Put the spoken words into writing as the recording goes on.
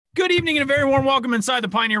Good evening and a very warm welcome inside the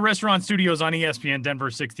Pioneer Restaurant Studios on ESPN Denver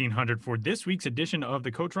 1600 for this week's edition of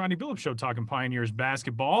the Coach Rodney Billups Show, talking Pioneers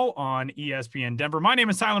basketball on ESPN Denver. My name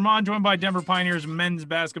is Tyler Mon, joined by Denver Pioneers men's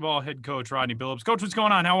basketball head coach Rodney Billups. Coach, what's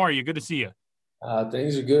going on? How are you? Good to see you.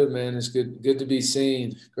 Things are good, man. It's good to be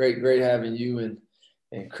seen. Great having you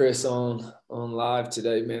and Chris on live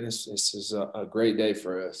today, man. This is a great day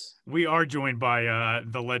for us. We are joined by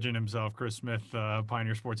the legend himself, Chris Smith,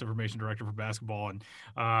 Pioneer Sports Information Director for basketball,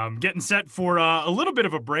 and getting set for a little bit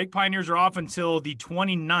of a break. Pioneers are off until the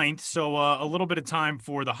 29th, so a little bit of time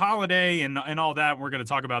for the holiday and all that. We're going to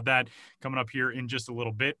talk about that coming up here in just a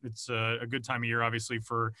little bit. It's a good time of year, obviously,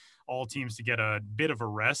 for all teams to get a bit of a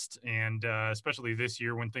rest, and especially this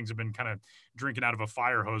year when things have been kind of drinking out of a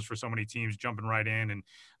fire hose for so many teams, jumping right in and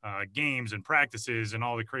games and practices and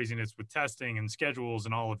all the craziness with testing and schedules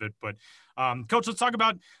and all of it. But Coach, let's talk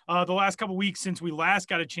about the last couple of weeks since we last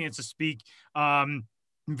got a chance to speak.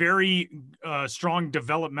 Very strong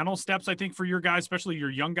developmental steps, I think, for your guys, especially your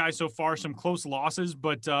young guys so far. Some close losses,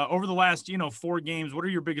 but over the last 4 games, what are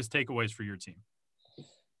your biggest takeaways for your team?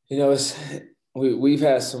 We've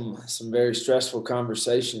had some very stressful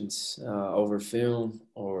conversations over film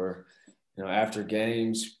or after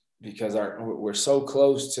games because we're so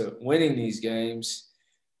close to winning these games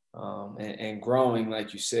and growing,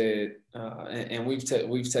 like you said, and we've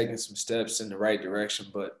taken some steps in the right direction,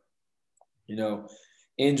 but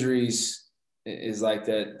injuries is like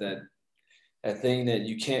that thing that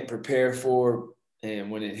you can't prepare for,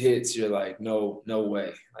 and when it hits, you're like, no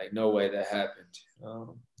way, like no way that happened.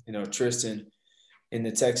 Tristan in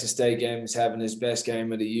the Texas State game is having his best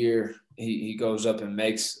game of the year. He goes up and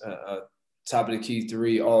makes a top of the key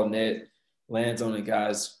three, all net, lands on the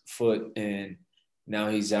guy's foot, and now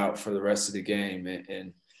he's out for the rest of the game.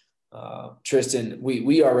 And Tristan,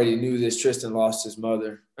 we already knew this. Tristan lost his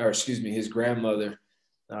grandmother,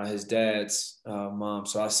 his dad's mom.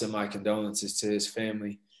 So I send my condolences to his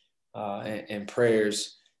family and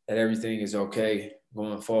prayers that everything is okay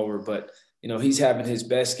going forward. But he's having his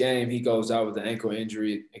best game. He goes out with an ankle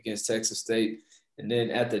injury against Texas State. And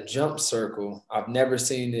then at the jump circle, I've never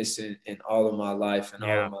seen this in all of my life and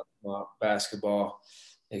all of my basketball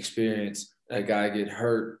experience. A guy get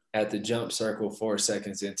hurt at the jump circle 4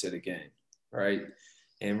 seconds into the game, right?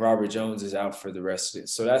 And Robert Jones is out for the rest of it.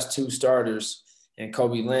 So that's 2 starters. And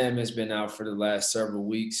Kobe Lamb has been out for the last several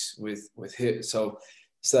weeks with hip. So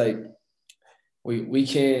it's like you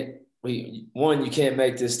can't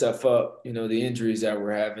make this stuff up, the injuries that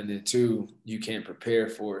we're having, and 2, you can't prepare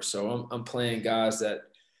for it. So I'm playing guys that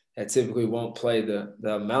typically won't play the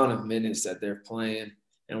amount of minutes that they're playing,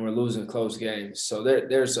 and we're losing close games. So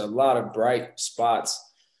there's a lot of bright spots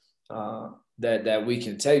that we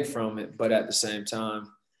can take from it, but at the same time,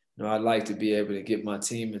 I'd like to be able to get my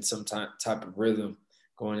team in some type of rhythm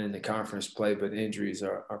going into conference play, but injuries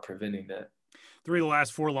are preventing that. 3 of the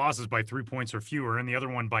last 4 losses by 3 points or fewer, and the other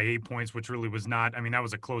one by 8 points, which really was not. I mean, that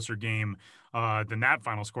was a closer game than that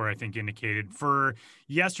final score, I think, indicated. For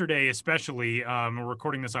yesterday, especially, we're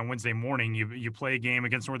recording this on Wednesday morning. You play a game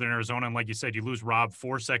against Northern Arizona, and like you said, you lose Rob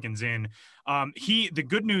 4 seconds in. The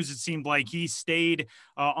good news, it seemed like he stayed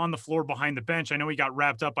on the floor behind the bench. I know he got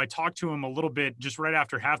wrapped up. I talked to him a little bit just right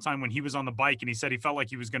after halftime when he was on the bike, and he said he felt like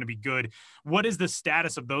he was going to be good. What is the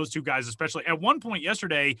status of those 2 guys, especially? At one point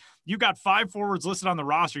yesterday, you got 5 forwards listed on the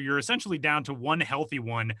roster. You're essentially down to 1 healthy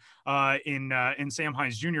one in Sam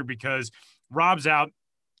Hines Jr. because Rob's out,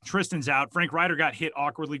 Tristan's out. Frank Ryder got hit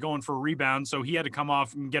awkwardly going for a rebound, so he had to come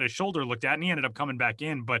off and get his shoulder looked at, and he ended up coming back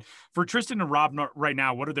in. But for Tristan and Rob right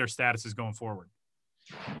now, what are their statuses going forward?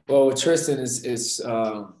 Well, with Tristan, is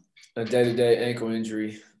a day-to-day ankle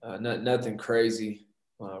injury, nothing crazy.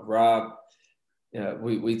 Rob,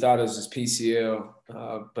 we thought it was his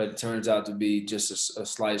PCL, but it turns out to be just a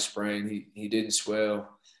slight sprain. He didn't swell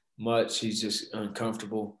much. He's just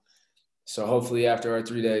uncomfortable. So hopefully after our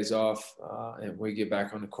 3 days off and we get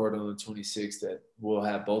back on the court on the 26th, that we'll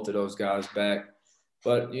have both of those guys back.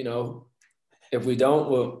 But, if we don't,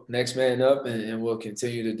 we'll next man up and we'll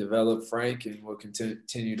continue to develop Frank, and we'll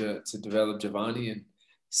continue to develop Giovanni and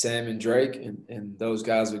Sam and Drake, and those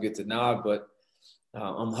guys will get the nod. But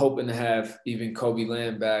I'm hoping to have even Kobe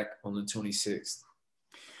Lamb back on the 26th.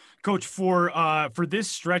 Coach, for this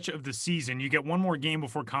stretch of the season, you get one more game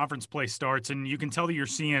before conference play starts, and you can tell that you're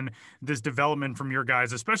seeing this development from your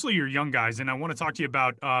guys, especially your young guys. And I want to talk to you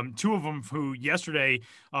about 2 of them who yesterday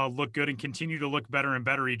looked good and continue to look better and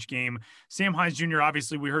better each game. Sam Hines Jr.,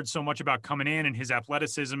 obviously, we heard so much about coming in and his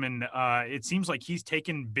athleticism, and it seems like he's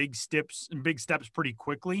taken big steps pretty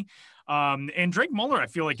quickly. And Drake Muller, I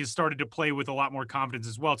feel like, has started to play with a lot more confidence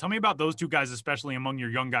as well. Tell me about those 2 guys, especially among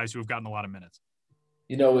your young guys who have gotten a lot of minutes.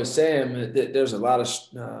 with Sam, there's a lot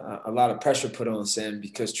of pressure put on Sam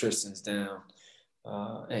because Tristan's down,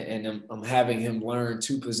 and I'm having him learn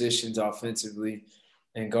two positions offensively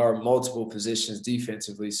and guard multiple positions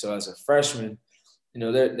defensively. So as a freshman,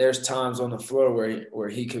 there's times on the floor where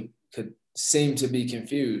he could seem to be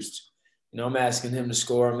confused. I'm asking him to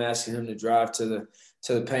score. I'm asking him to drive to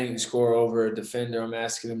the paint and score over a defender. I'm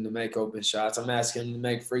asking him to make open shots. I'm asking him to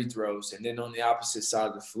make free throws. And then on the opposite side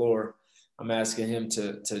of the floor, I'm asking him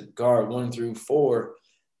to guard 1 through 4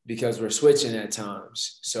 because we're switching at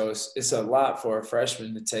times. So it's a lot for a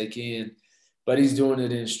freshman to take in, but he's doing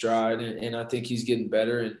it in stride, and I think he's getting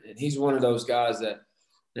better. And he's one of those guys that,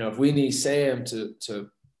 if we need Sam to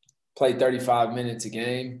play 35 minutes a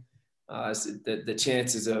game, the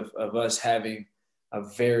chances of us having a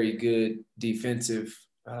very good defensive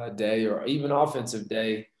day or even offensive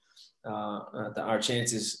day, our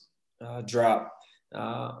chances drop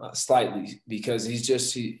slightly because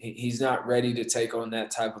he's not ready to take on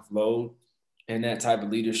that type of load and that type of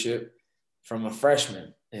leadership from a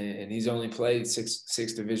freshman. And he's only played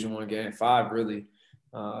six Division I games, 5 really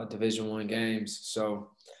Division I games.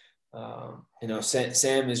 So,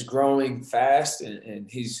 Sam is growing fast and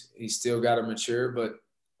he's still got to mature, but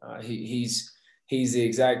he's the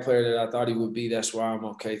exact player that I thought he would be. That's why I'm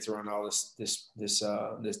okay throwing all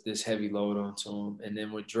this heavy load onto him. And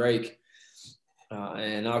then with Drake,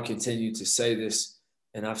 and I'll continue to say this,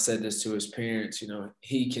 and I've said this to his parents,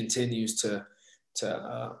 he continues to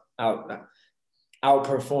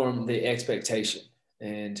outperform the expectation.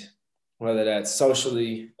 And whether that's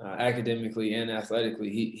socially, academically, and athletically,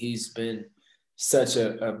 he's been such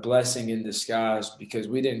a blessing in disguise because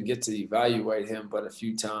we didn't get to evaluate him but a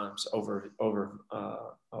few times over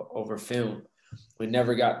film. We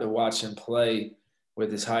never got to watch him play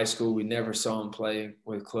with his high school. We never saw him play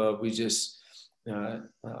with club. We just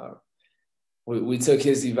we took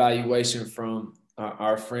his evaluation from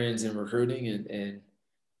our friends in recruiting, and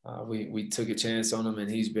we took a chance on him, and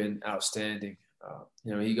he's been outstanding.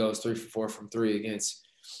 He goes 3 for 4 from 3 against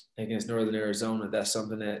Northern Arizona. That's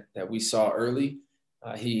something that we saw early.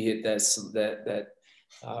 He hit that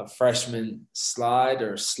freshman slide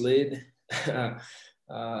or slid.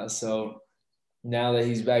 So now that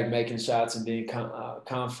he's back making shots and being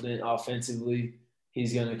confident offensively,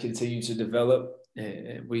 he's going to continue to develop.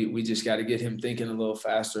 And we just got to get him thinking a little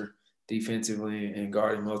faster defensively and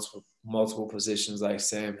guarding multiple positions like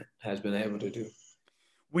Sam has been able to do.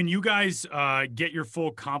 When you guys get your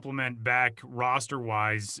full complement back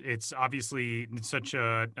roster-wise, it's obviously such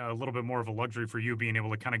a little bit more of a luxury for you being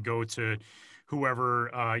able to kind of go to whoever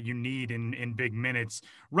you need in big minutes.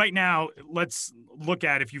 Right now, let's look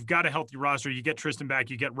at if you've got a healthy roster, you get Tristan back,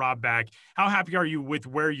 you get Rob back. How happy are you with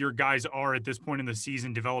where your guys are at this point in the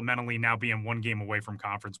season developmentally, now being 1 game away from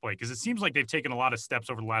conference play? Because it seems like they've taken a lot of steps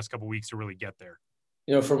over the last couple of weeks to really get there.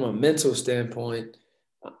 From a mental standpoint,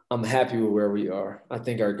 I'm happy with where we are. I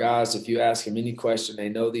think our guys, if you ask them any question, they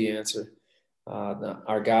know the answer.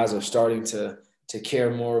 Our guys are starting to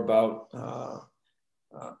care more about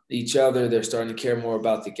each other. They're starting to care more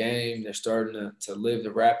about the game. They're starting to live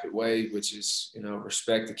the Rapid way, which is,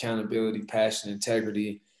 respect, accountability, passion,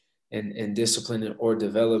 integrity, and discipline or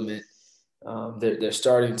development. They're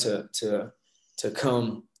starting to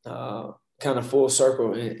come kind of full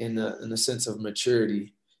circle in the sense of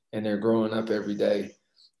maturity, and they're growing up every day.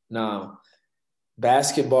 Now,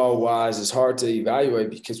 basketball-wise, it's hard to evaluate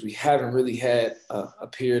because we haven't really had a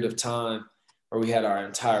period of time where we had our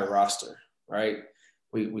entire roster, right?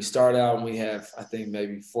 We start out and we have, I think,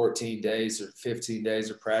 maybe 14 days or 15 days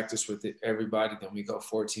of practice with everybody. Then we go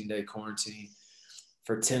 14-day quarantine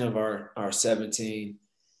for 10 of our 17.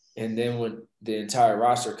 And then when the entire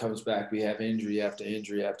roster comes back, we have injury after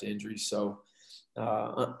injury after injury. So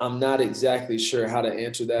I'm not exactly sure how to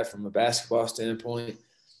answer that from a basketball standpoint.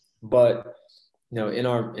 But, in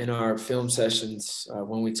our film sessions,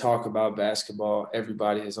 when we talk about basketball,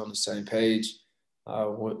 everybody is on the same page.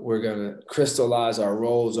 We're going to crystallize our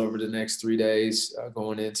roles over the next 3 days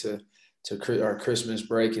going into our Christmas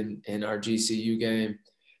break and our GCU game.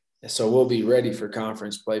 And so we'll be ready for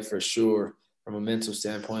conference play for sure from a mental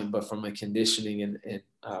standpoint, but from a conditioning and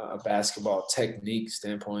a basketball technique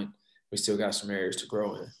standpoint, we still got some areas to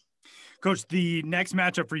grow in. Coach, the next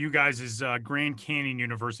matchup for you guys is Grand Canyon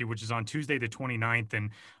University, which is on Tuesday the 29th.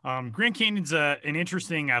 And Grand Canyon's an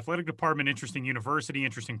interesting athletic department, interesting university,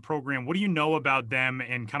 interesting program. What do you know about them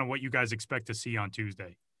and kind of what you guys expect to see on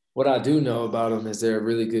Tuesday? What I do know about them is they're a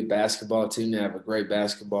really good basketball team. They have a great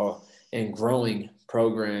basketball and growing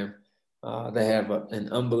program. They have an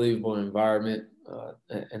unbelievable environment.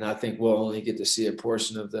 And I think we'll only get to see a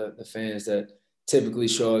portion of the fans that typically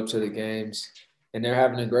show up to the games. and they're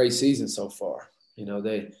having a great season so far. You know,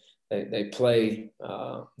 they play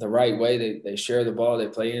the right way. They share the ball. They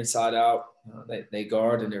play inside out. They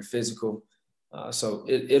guard and they're physical. So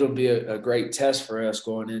it'll be a great test for us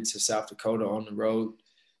going into South Dakota on the road,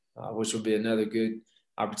 which will be another good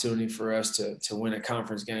opportunity for us to win a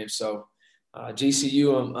conference game. So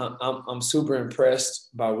GCU, I'm super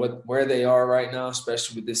impressed by where they are right now,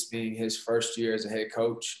 especially with this being his first year as a head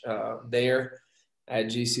coach there at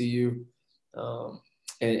GCU,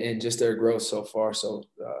 and just their growth so far. So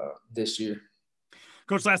this year.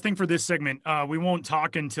 Coach, last thing for this segment, we won't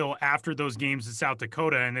talk until after those games in South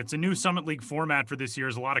Dakota, and it's a new Summit League format for this year.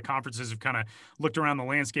 As a lot of conferences have kind of looked around the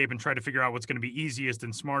landscape and tried to figure out what's going to be easiest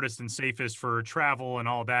and smartest and safest for travel and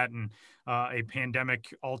all that, and a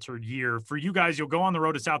pandemic-altered year. For you guys, you'll go on the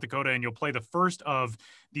road to South Dakota, and you'll play the first of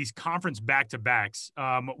these conference back-to-backs.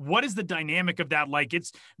 What is the dynamic of that like?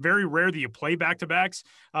 It's very rare that you play back-to-backs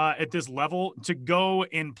at this level. To go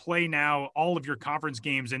and play now all of your conference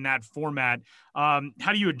games in that format,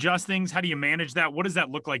 how do you adjust things? How do you manage that? What does that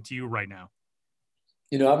look like to you right now?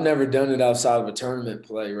 You know, I've never done it outside of a tournament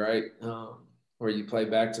play, right, where you play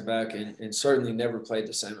back-to-back, and certainly never played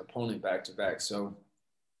the same opponent back-to-back. So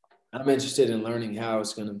I'm interested in learning how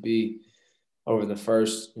it's going to be over the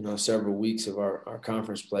first, several weeks of our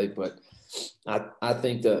conference play. But I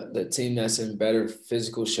think the team that's in better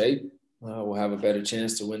physical shape will have a better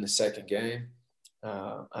chance to win the second game.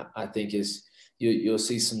 I think you'll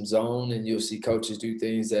see some zone, and you'll see coaches do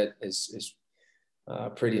things that is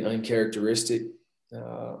pretty uncharacteristic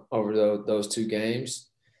over those two games,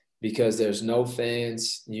 because there's no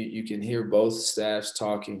fans. You can hear both staffs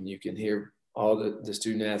talking. You can hear all the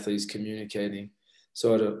student athletes communicating.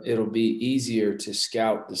 So it'll be easier to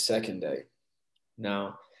scout the second day.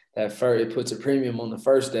 Now, it puts a premium on the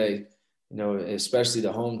first day, especially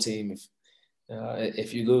the home team.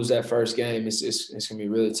 If you lose that first game, it's going to be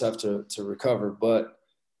really tough to recover. But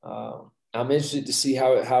I'm interested to see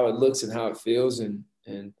how it looks and how it feels,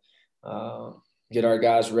 and get our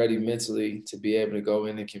guys ready mentally to be able to go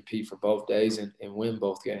in and compete for both days and win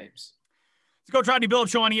both games. It's Coach Rodney Billups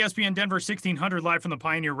Show on ESPN Denver 1600, live from the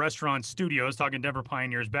Pioneer Restaurant Studios, talking Denver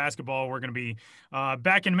Pioneers basketball. We're going to be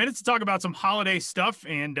back in minutes to talk about some holiday stuff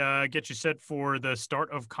and get you set for the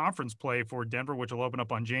start of conference play for Denver, which will open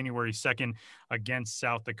up on January 2nd against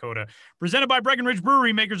South Dakota. Presented by Breckenridge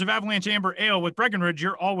Brewery, makers of Avalanche Amber Ale. With Breckenridge,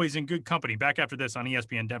 you're always in good company. Back after this on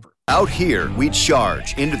ESPN Denver. Out here, we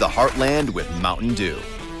charge into the heartland with Mountain Dew.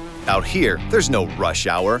 Out here, there's no rush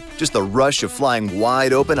hour, just the rush of flying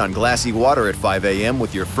wide open on glassy water at 5 a.m.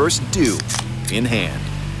 with your first dew in hand.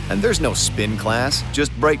 And there's no spin class,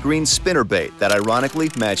 just bright green spinnerbait that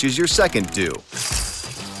ironically matches your second dew.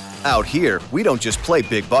 Out here, we don't just play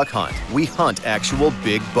big buck hunt, we hunt actual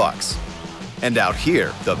big bucks. And out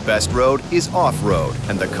here, the best road is off-road,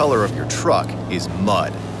 and the color of your truck is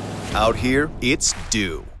mud. Out here, it's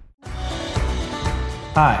dew.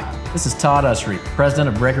 Hi, this is Todd Usry, president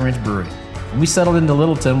of Breckenridge Brewery. When we settled into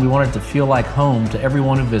Littleton, we wanted to feel like home to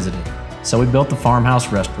everyone who visited. So we built the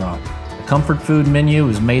Farmhouse Restaurant. The comfort food menu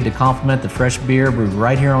is made to complement the fresh beer brewed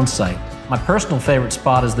right here on site. My personal favorite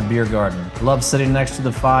spot is the beer garden. I love sitting next to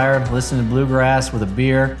the fire, listening to bluegrass with a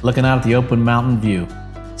beer, looking out at the open mountain view.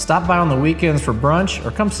 Stop by on the weekends for brunch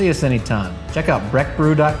or come see us anytime. Check out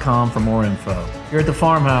breckbrew.com for more info. Here at the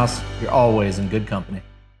Farmhouse, you're always in good company.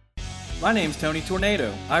 My name's Tony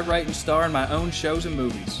Tornado. I write and star in my own shows and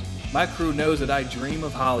movies. My crew knows that I dream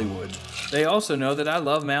of Hollywood. They also know that I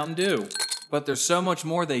love Mountain Dew. But there's so much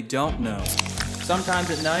more they don't know.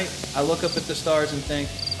 Sometimes at night, I look up at the stars and think,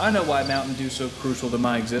 I know why Mountain Dew's so crucial to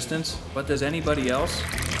my existence, but does anybody else?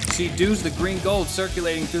 See, Dew's the green gold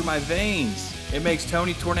circulating through my veins. It makes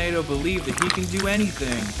Tony Tornado believe that he can do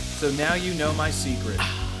anything. So now you know my secret.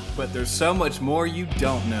 But there's so much more you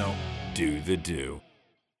don't know. Do the Dew.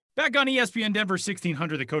 Back on ESPN Denver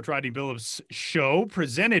 1600, the Coach Rodney Billups Show,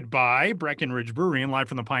 presented by Breckenridge Brewery and live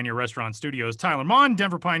from the Pioneer Restaurant Studios. Tyler Mon,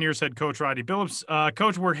 Denver Pioneers head coach Rodney Billups.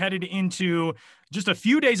 Coach, we're headed into just a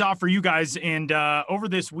few days off for you guys, and over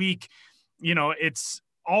this week, it's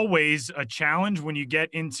always a challenge when you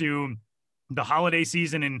get into the holiday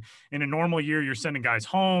season, and in a normal year, you're sending guys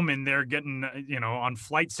home and they're getting, on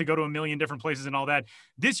flights to go to a million different places and all that.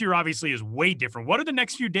 This year obviously is way different. What are the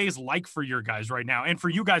next few days like for your guys right now and for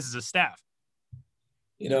you guys as a staff?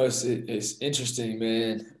 It's interesting,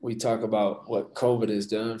 man. We talk about what COVID has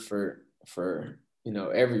done for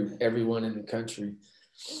everyone in the country.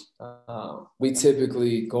 We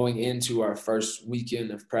typically, going into our first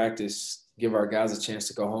weekend of practice, give our guys a chance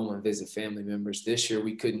to go home and visit family members. This year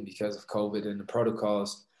we couldn't because of COVID and the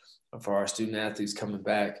protocols for our student athletes coming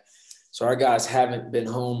back. So our guys haven't been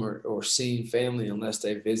home or seen family unless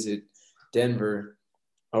they visit Denver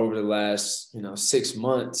over the last, 6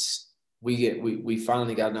 months. We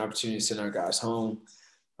finally got an opportunity to send our guys home.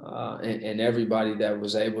 And everybody that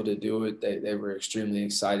was able to do it, they were extremely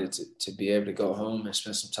excited to be able to go home and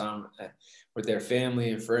spend some time with their family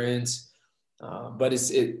and friends. But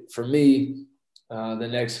for me, the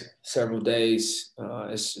next several days,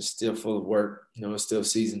 it's still full of work. It's still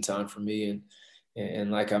season time for me.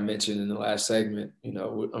 And like I mentioned in the last segment, I'm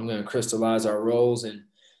going to crystallize our roles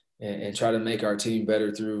and try to make our team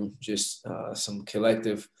better through just some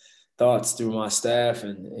collective thoughts through my staff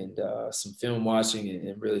and some film watching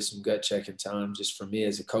and really some gut checking time just for me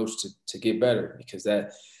as a coach to get better, because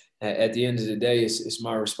that at the end of the day, it's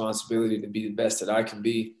my responsibility to be the best that I can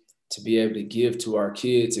be, to be able to give to our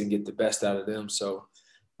kids and get the best out of them. So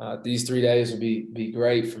these 3 days will be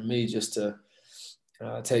great for me just to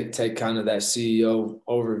take kind of that CEO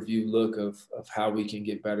overview look of how we can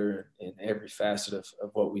get better in every facet of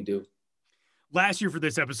what we do. Last year for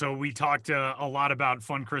this episode, we talked a lot about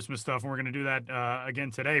fun Christmas stuff, and we're going to do that again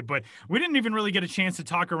today. But we didn't even really get a chance to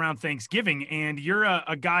talk around Thanksgiving. And you're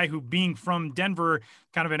a guy who, being from Denver,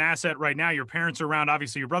 kind of an asset right now. Your parents are around,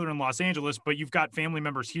 obviously your brother in Los Angeles, but you've got family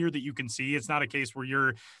members here that you can see. It's not a case where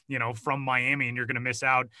you're, from Miami and you're going to miss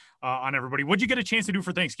out on everybody. What'd you get a chance to do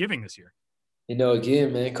for Thanksgiving this year?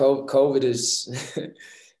 Again, man, COVID is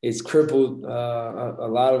it's crippled a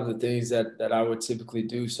lot of the things that I would typically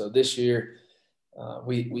do. So this year,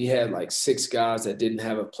 we had like 6 guys that didn't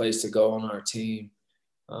have a place to go on our team.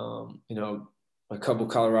 A couple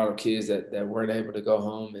Colorado kids that weren't able to go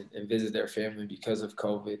home and visit their family because of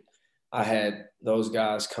COVID. I had those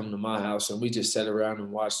guys come to my house, and we just sat around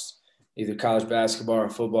and watched either college basketball or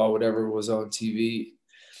football, whatever was on TV.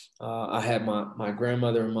 I had my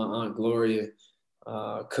grandmother and my Aunt Gloria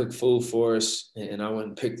cook food for us, and I went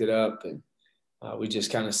and picked it up, and we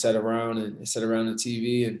just kind of sat around the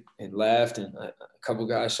TV and laughed, and a couple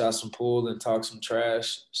guys shot some pool and talked some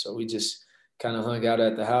trash. So we just kind of hung out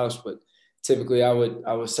at the house. But typically I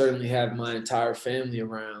would certainly have my entire family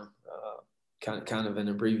around, kind of an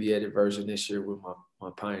abbreviated version this year with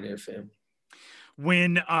my Pioneer family.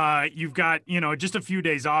 When you've got, just a few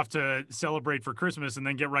days off to celebrate for Christmas and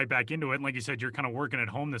then get right back into it. And like you said, you're kind of working at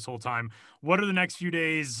home this whole time. What are the next few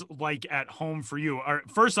days like at home for you?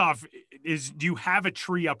 First off, do you have a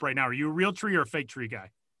tree up right now? Are you a real tree or a fake tree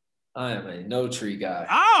guy? I am a no tree guy.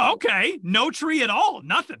 Oh, okay. No tree at all.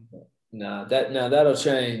 Nothing. That'll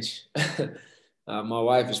change. My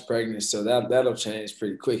wife is pregnant, so that'll change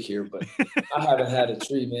pretty quick here. But I haven't had a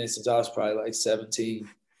tree, man, since I was probably like 17.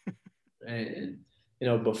 And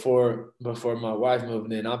before my wife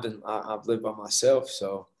moved in, I've lived by myself.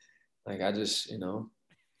 So like I just, I'm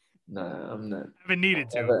not. Haven't needed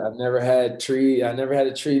to. I've never had a tree.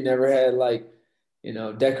 Never had like,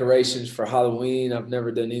 decorations for Halloween. I've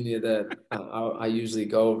never done any of that. I usually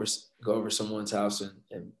go over someone's house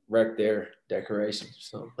and wreck their decorations.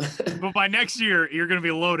 So. But by next year, you're going to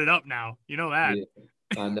be loaded up now. You know that. Yeah.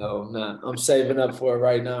 I know. I'm saving up for it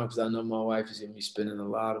right now because I know my wife is going to be spending a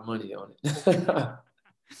lot of money on it.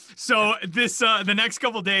 So this the next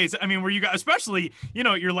couple of days, I mean, where you guys, especially,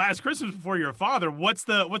 your last Christmas before you're a father, what's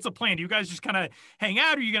the plan? Do you guys just kind of hang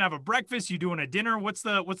out? Are you gonna have a breakfast? You doing a dinner? What's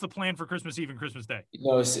the plan for Christmas Eve and Christmas Day?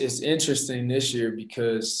 It's interesting this year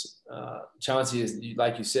because Chauncey is,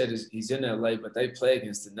 like you said, he's in LA, but they play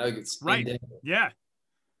against the Nuggets. Right. Yeah.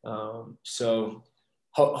 So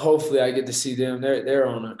hopefully I get to see them. They're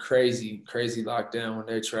on a crazy lockdown when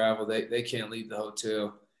they travel. They can't leave the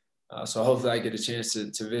hotel. So hopefully I get a chance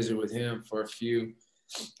to visit with him for a few.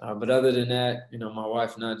 But other than that, my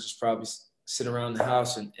wife and I just probably sit around the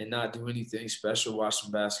house and not do anything special, watch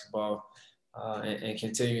some basketball, and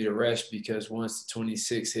continue to rest, because once the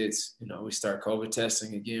 26 hits, we start COVID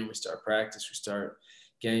testing again, we start practice, we start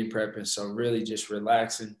game prepping. So really just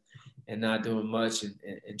relaxing and not doing much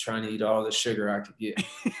and trying to eat all the sugar I could get.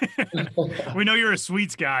 We know you're a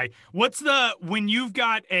sweets guy. When you've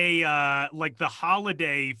got a, like the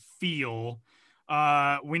holiday feel,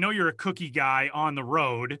 we know you're a cookie guy on the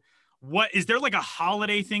road. Is there like a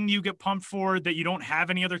holiday thing you get pumped for that you don't have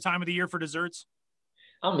any other time of the year for desserts?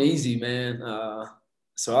 I'm easy, man.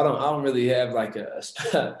 So I don't really have like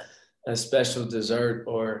a special dessert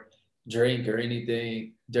or drink or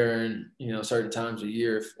anything during, certain times of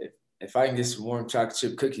year. If I can get some warm chocolate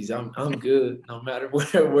chip cookies, I'm good no matter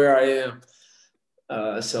where I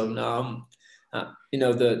am. So no,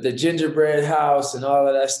 the gingerbread house and all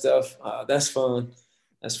of that stuff, that's fun.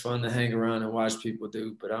 That's fun to hang around and watch people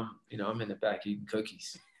do. But I'm in the back eating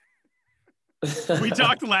cookies. We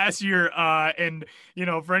talked last year, and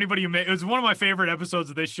for anybody it was one of my favorite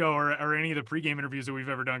episodes of this show or any of the pregame interviews that we've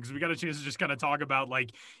ever done, because we got a chance to just kind of talk about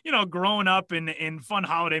growing up and fun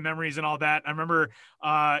holiday memories and all that. I remember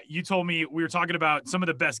you told me, we were talking about some of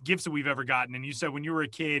the best gifts that we've ever gotten, and you said when you were a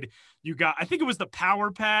kid you got, I think it was the Power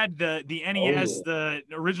Pad, the NES, the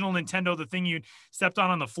original Nintendo, the thing you stepped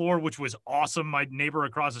on the floor, which was awesome. My neighbor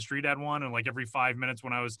across the street had one, and every 5 minutes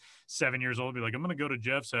when I was 7 years old, I'd be like, I'm gonna go to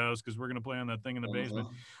Jeff's house because we're gonna play on that thing in the basement.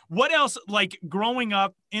 What else, growing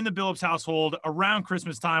up in the Billups household around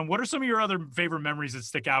Christmas time, what are some of your other favorite memories that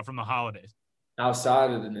stick out from the holidays? Outside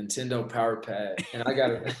of the Nintendo Power Pad, and I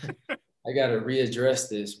gotta readdress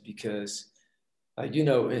this because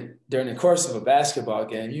during the course of a basketball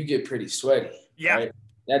game, you get pretty sweaty. Yeah. Right?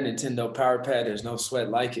 That Nintendo Power Pad, there's no sweat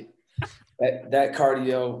like it. That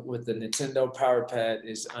cardio with the Nintendo Power Pad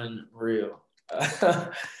is unreal.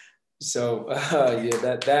 So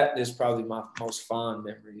that is probably my most fond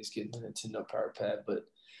memory, is getting the Nintendo Power Pad. But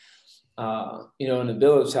in the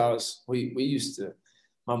Billups house, we used to.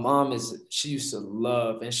 My mom she used to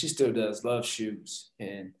love, and she still does love shoes,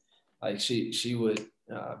 and she would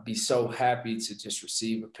be so happy to just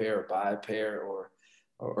receive a pair or buy a pair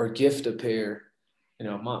or gift a pair.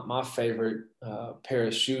 My favorite pair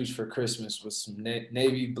of shoes for Christmas was some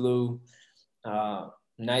navy blue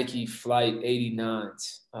Nike Flight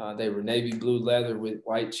 89s. They were navy blue leather with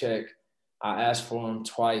white check. I asked for them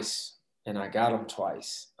twice, and I got them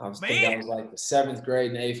twice. I was thinking I was like the 7th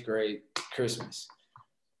grade and 8th grade Christmas.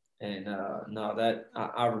 And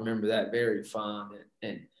I remember that very fond.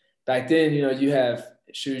 And back then, you have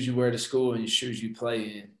shoes you wear to school and shoes you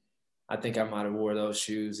play in. I think I might have wore those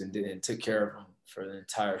shoes and took care of them for the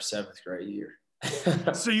entire 7th grade year.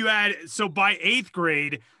 So by 8th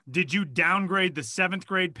grade, did you downgrade the 7th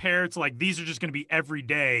grade pair to these are just going to be every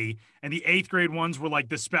day, and the 8th grade ones were I'm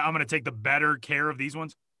going to take the better care of these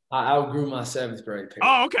ones? I outgrew my 7th grade pair.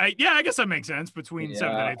 Oh, okay. Yeah, I guess that makes sense between 7th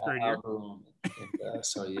and 8th grade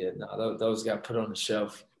year. Those got put on the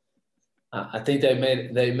shelf. I think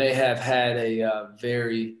they may have had a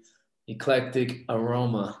very eclectic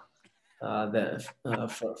aroma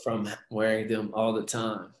from wearing them all the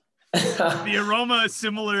time. The aroma is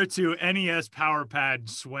similar to NES Power Pad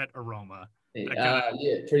sweat aroma.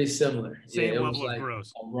 Pretty similar. Same level of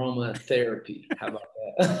gross. Aroma therapy. How about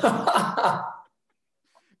that?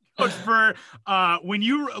 Coach, for when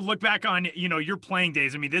you look back on your playing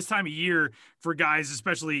days, I mean, this time of year for guys,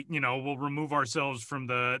 especially, we'll remove ourselves from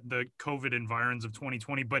the COVID environs of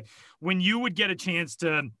 2020. But when you would get a chance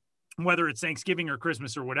to, whether it's Thanksgiving or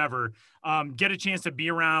Christmas or whatever, get a chance to be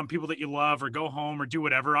around people that you love or go home or do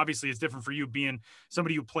whatever. Obviously, it's different for you being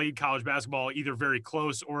somebody who played college basketball either very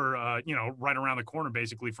close or, right around the corner,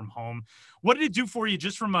 basically from home. What did it do for you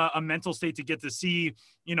just from a mental state to get to see,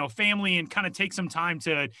 family and kind of take some time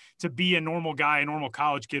to be a normal guy, a normal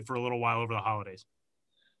college kid for a little while over the holidays?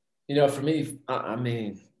 For me,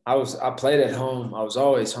 I played at home. I was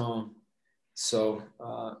always home. So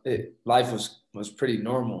life was pretty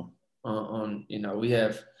normal. We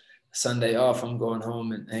have Sunday off. I'm going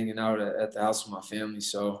home and hanging out at the house with my family.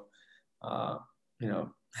 So,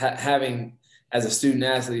 having, as a student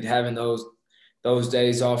athlete, having those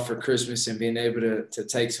days off for Christmas and being able to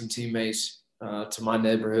take some teammates to my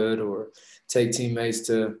neighborhood or take teammates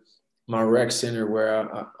to my rec center where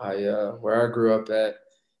I grew up at,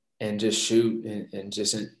 and just shoot and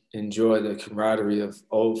just enjoy the camaraderie of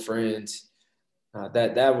old friends.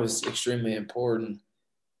 That was extremely important.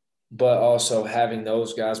 But also having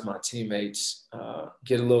those guys, my teammates,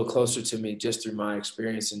 get a little closer to me just through my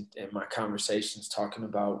experience and my conversations, talking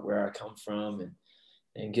about where I come from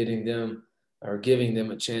and giving them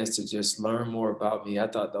a chance to just learn more about me. I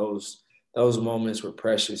thought those moments were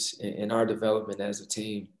precious in our development as a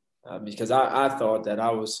team, because I thought that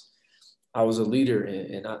I was a leader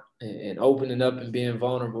and opening up and being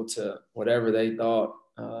vulnerable to whatever they thought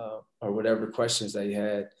or whatever questions they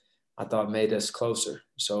had, I thought made us closer.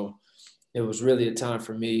 So it was really a time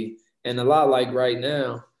for me, and a lot like right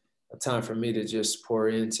now, a time for me to just pour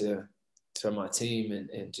into my team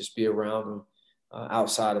and just be around them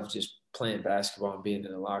outside of just playing basketball and being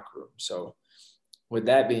in the locker room. So with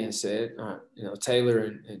that being said,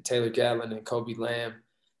 Taylor and Taylor Gatlin and Kobe Lamb,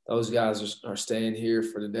 those guys are staying here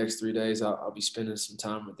for the next 3 days. I'll be spending some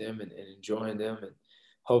time with them and enjoying them and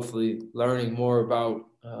hopefully learning more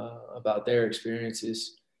about their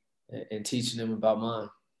experiences and teaching them about mine.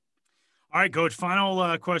 All right, Coach,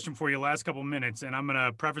 final question for you, last couple minutes, and I'm going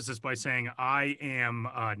to preface this by saying I am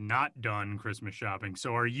not done Christmas shopping.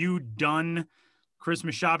 So are you done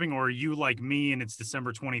Christmas shopping, or are you like me and it's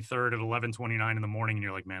December 23rd at 11:29 in the morning and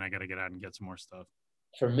you're like, man, I got to get out and get some more stuff?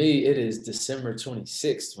 For me, it is December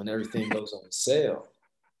 26th when everything goes on sale.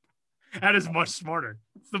 That is much smarter.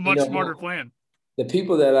 It's the much smarter plan. The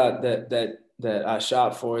people that I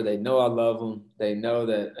shop for, they know I love them. They know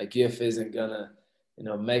that a gift isn't gonna,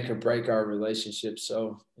 make or break our relationship.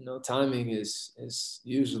 So, timing is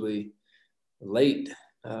usually late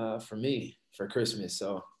for me for Christmas.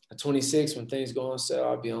 So at 26, when things go on sale,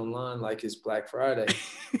 I'll be online like it's Black Friday,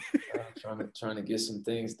 trying to get some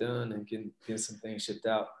things done and get some things shipped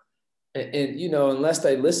out. And unless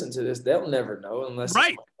they listen to this, they'll never know unless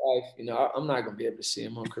right. It's my wife. I'm not gonna be able to see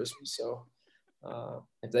them on Christmas. So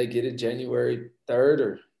if they get it January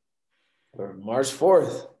 3rd or March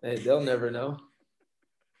 4th, they'll never know.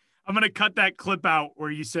 I'm going to cut that clip out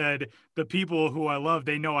where you said the people who I love,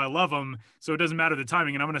 they know I love them. So it doesn't matter the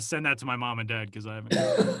timing. And I'm going to send that to my mom and dad because I haven't.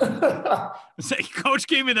 Say, Coach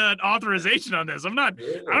gave me the authorization on this. I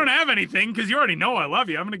don't have anything because you already know I love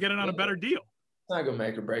you. I'm going to get it on a better deal. It's not going to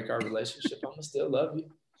make or break our relationship. I'm going to still love you.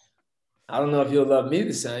 I don't know if you'll love me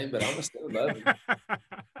the same, but I'm going to still love you.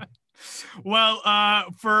 Well,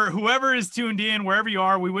 for whoever is tuned in, wherever you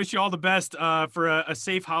are, we wish you all the best for a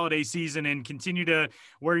safe holiday season, and continue to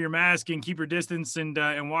wear your mask and keep your distance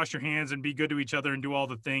and wash your hands and be good to each other and do all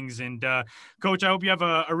the things. And Coach, I hope you have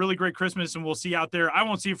a really great Christmas, and we'll see you out there. I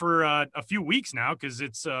won't see you for a few weeks now because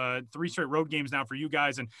it's 3 straight road games now for you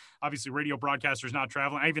guys, and obviously radio broadcasters not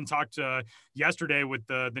traveling. I even talked yesterday with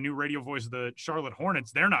the new radio voice of the Charlotte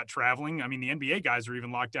Hornets. They're not traveling. I mean, the NBA guys are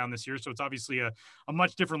even locked down this year, so it's obviously a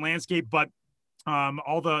much different landscape. But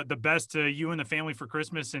all the best to you and the family for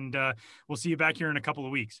Christmas, and we'll see you back here in a couple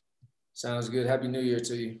of weeks. Sounds good. Happy New Year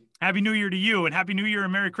to you. Happy New Year to you, and Happy New Year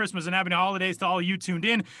and Merry Christmas and Happy Holidays to all of you tuned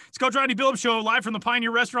in. It's Coach Rodney Billups Show, live from the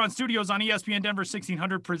Pioneer Restaurant Studios on ESPN Denver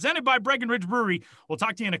 1600, presented by Breckenridge Brewery. We'll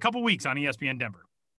talk to you in a couple weeks on ESPN Denver.